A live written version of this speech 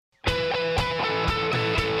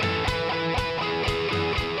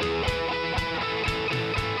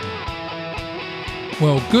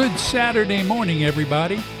Well, good Saturday morning,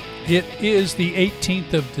 everybody. It is the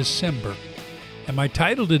 18th of December, and my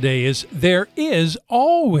title today is There Is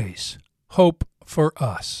Always Hope for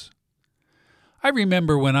Us. I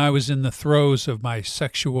remember when I was in the throes of my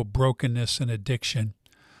sexual brokenness and addiction,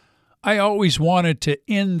 I always wanted to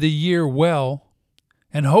end the year well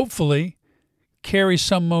and hopefully carry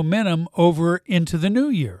some momentum over into the new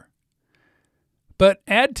year. But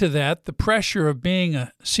add to that the pressure of being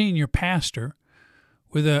a senior pastor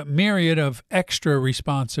with a myriad of extra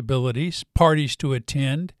responsibilities, parties to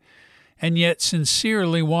attend, and yet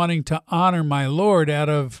sincerely wanting to honor my Lord out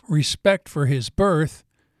of respect for his birth,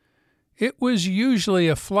 it was usually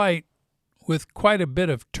a flight with quite a bit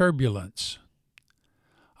of turbulence.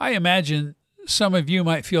 I imagine some of you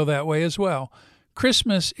might feel that way as well.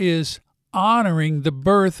 Christmas is honoring the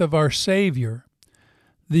birth of our Savior,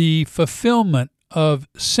 the fulfillment of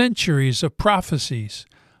centuries of prophecies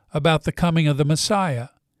about the coming of the Messiah.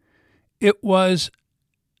 It was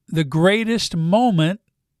the greatest moment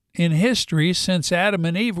in history since Adam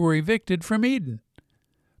and Eve were evicted from Eden.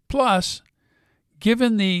 Plus,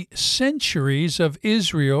 given the centuries of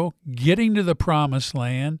Israel getting to the Promised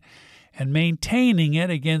Land and maintaining it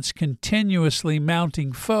against continuously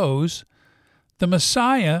mounting foes, the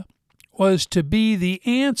Messiah was to be the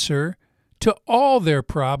answer to all their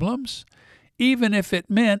problems, even if it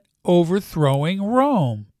meant overthrowing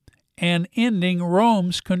Rome and ending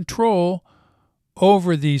Rome's control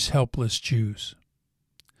over these helpless Jews.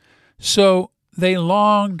 So they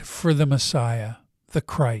longed for the Messiah, the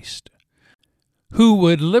Christ, who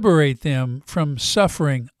would liberate them from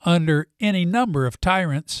suffering under any number of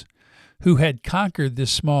tyrants who had conquered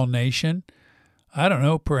this small nation. I don't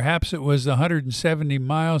know, perhaps it was the 170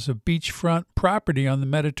 miles of beachfront property on the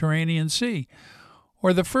Mediterranean Sea,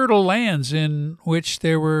 or the fertile lands in which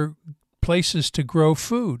there were places to grow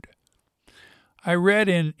food. I read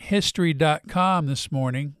in History.com this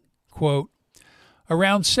morning, quote,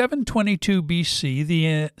 around 722 BC,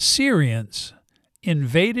 the Assyrians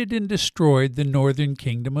invaded and destroyed the northern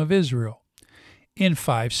kingdom of Israel. In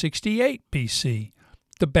 568 BC,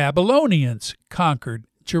 the Babylonians conquered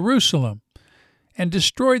Jerusalem and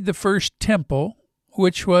destroyed the first temple,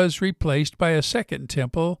 which was replaced by a second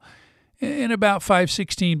temple in about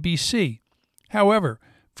 516 BC. However,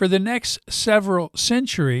 for the next several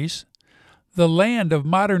centuries, the land of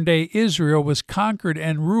modern-day Israel was conquered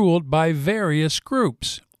and ruled by various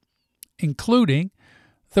groups, including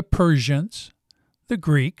the Persians, the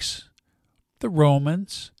Greeks, the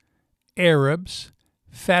Romans, Arabs,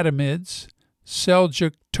 Fatimids,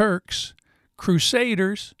 Seljuk Turks,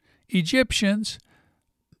 Crusaders, Egyptians,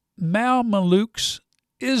 Mamelukes,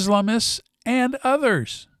 Islamists, and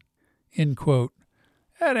others, end quote.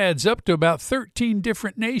 That adds up to about 13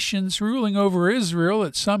 different nations ruling over Israel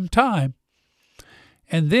at some time.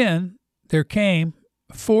 And then there came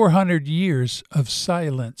 400 years of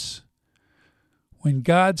silence when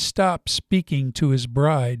God stopped speaking to his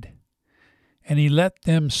bride and he let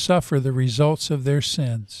them suffer the results of their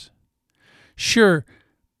sins. Sure,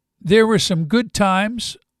 there were some good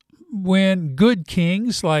times when good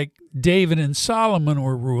kings like David and Solomon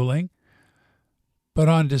were ruling, but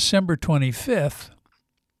on December 25th,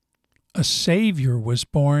 a Savior was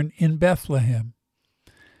born in Bethlehem.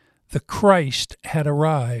 The Christ had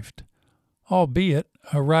arrived, albeit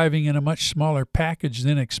arriving in a much smaller package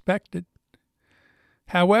than expected.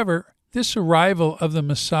 However, this arrival of the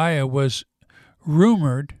Messiah was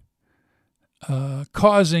rumored,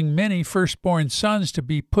 causing many firstborn sons to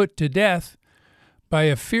be put to death by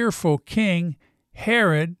a fearful king,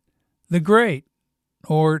 Herod the Great,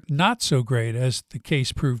 or not so great, as the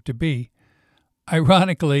case proved to be.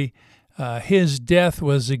 Ironically, his death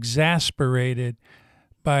was exasperated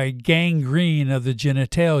by gangrene of the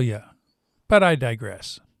genitalia. But I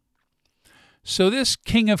digress. So this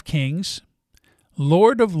King of Kings,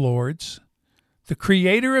 Lord of Lords, the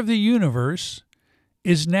creator of the universe,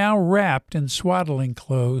 is now wrapped in swaddling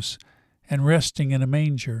clothes and resting in a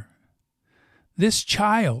manger. This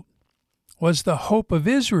child was the hope of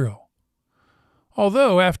Israel.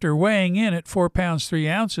 Although after weighing in at 4 pounds 3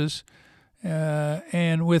 ounces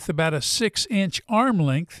and with about a 6-inch arm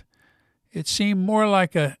length, it seemed more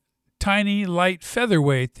like a tiny, light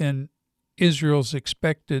featherweight than Israel's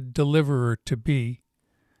expected deliverer to be.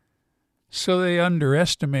 So they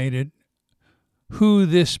underestimated who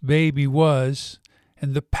this baby was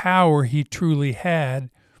and the power he truly had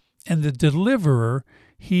and the deliverer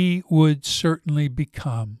he would certainly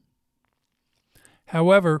become.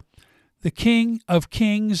 However, the King of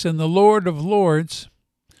Kings and the Lord of Lords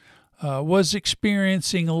was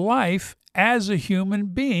experiencing life as a human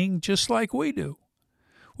being just like we do,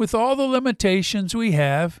 with all the limitations we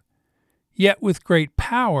have, yet with great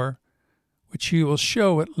power, which he will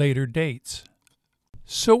show at later dates.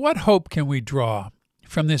 So what hope can we draw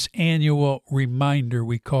from this annual reminder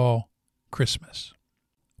we call Christmas?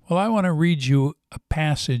 Well, I want to read you a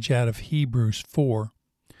passage out of Hebrews 4,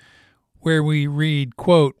 where we read,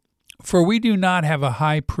 quote, "For we do not have a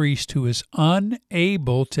high priest who is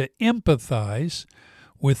unable to empathize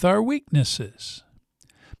with our weaknesses,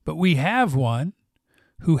 but we have one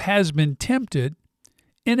who has been tempted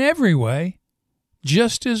in every way,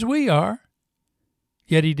 just as we are,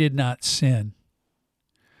 yet he did not sin."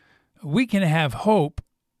 We can have hope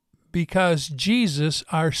because Jesus,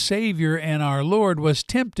 our Savior and our Lord, was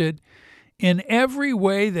tempted in every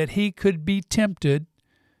way that he could be tempted,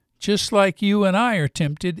 just like you and I are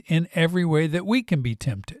tempted in every way that we can be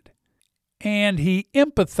tempted. And he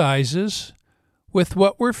empathizes with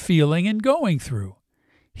what we're feeling and going through.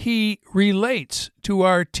 He relates to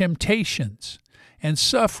our temptations and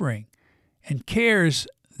suffering and cares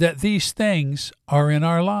that these things are in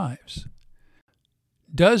our lives.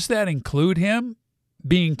 Does that include him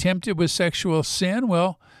being tempted with sexual sin?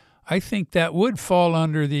 Well, I think that would fall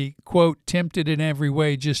under the, quote, "tempted in every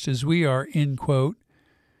way just as we are," end quote.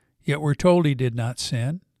 Yet we're told he did not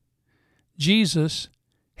sin. Jesus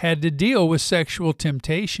had to deal with sexual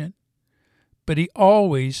temptation, but he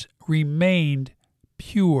always remained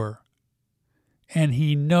pure, and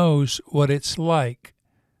he knows what it's like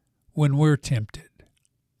when we're tempted.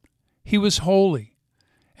 He was holy,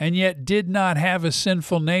 and yet did not have a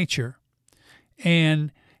sinful nature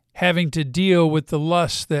and having to deal with the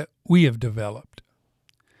lusts that we have developed.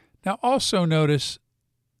 Now also notice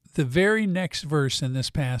the very next verse in this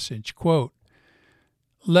passage, quote,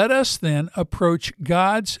 "Let us then approach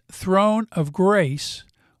God's throne of grace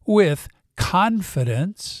with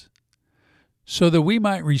confidence, so that we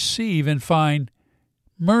might receive and find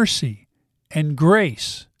mercy and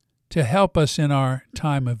grace to help us in our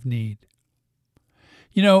time of need."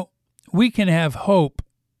 You know, we can have hope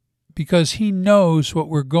because he knows what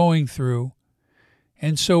we're going through.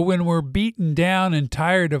 And so when we're beaten down and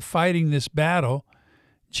tired of fighting this battle,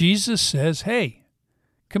 Jesus says, "Hey,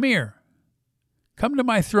 come here. Come to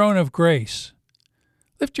my throne of grace.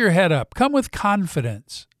 Lift your head up. Come with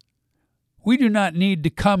confidence." We do not need to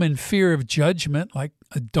come in fear of judgment like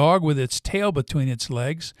a dog with its tail between its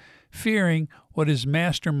legs, fearing what his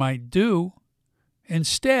master might do.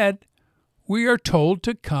 Instead, we are told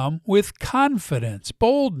to come with confidence,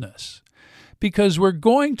 boldness, because we're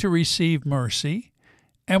going to receive mercy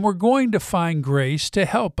and we're going to find grace to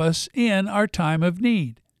help us in our time of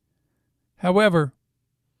need. However,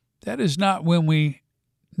 that is not when we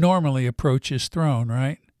normally approach his throne,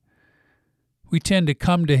 right? We tend to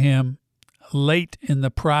come to him late in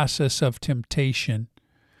the process of temptation.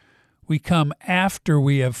 We come after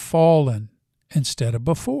we have fallen instead of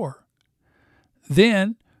before.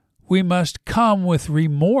 Then we must come with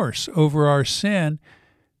remorse over our sin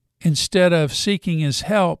instead of seeking his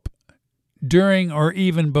help during or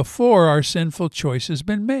even before our sinful choice has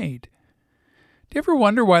been made. Do you ever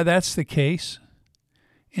wonder why that's the case?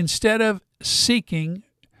 Instead of seeking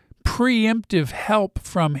preemptive help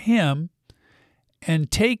from him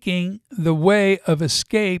and taking the way of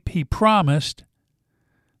escape he promised,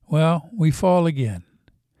 well, we fall again.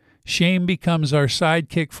 Shame becomes our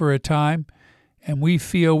sidekick for a time, and we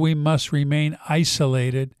feel we must remain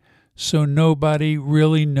isolated so nobody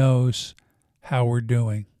really knows how we're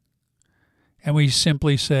doing. And we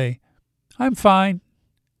simply say, "I'm fine."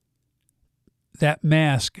 That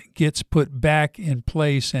mask gets put back in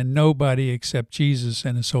place, and nobody except Jesus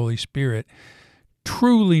and his Holy Spirit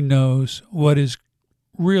truly knows what is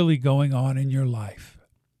really going on in your life.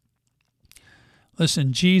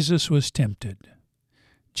 Listen, Jesus was tempted.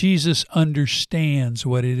 Jesus understands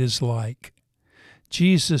what it is like.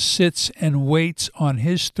 Jesus sits and waits on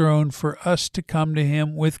his throne for us to come to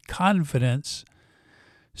him with confidence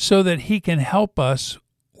so that he can help us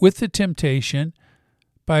with the temptation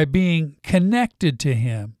by being connected to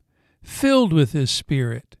him, filled with his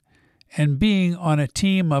Spirit, and being on a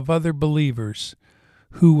team of other believers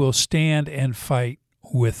who will stand and fight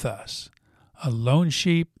with us. A lone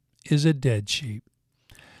sheep is a dead sheep.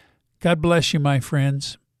 God bless you, my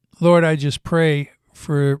friends. Lord, I just pray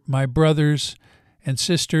for my brothers and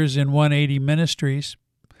sisters in 180 Ministries.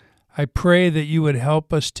 I pray that you would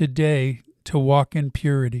help us today to walk in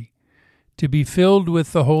purity, to be filled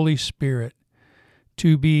with the Holy Spirit,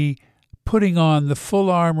 to be putting on the full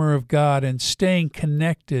armor of God and staying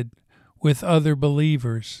connected with other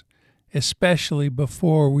believers, especially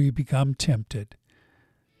before we become tempted.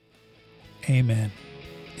 Amen.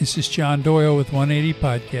 This is John Doyle with 180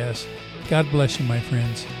 Podcast. God bless you, my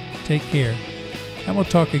friends. Take care, and we'll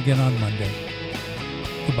talk again on Monday.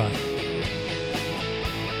 Goodbye.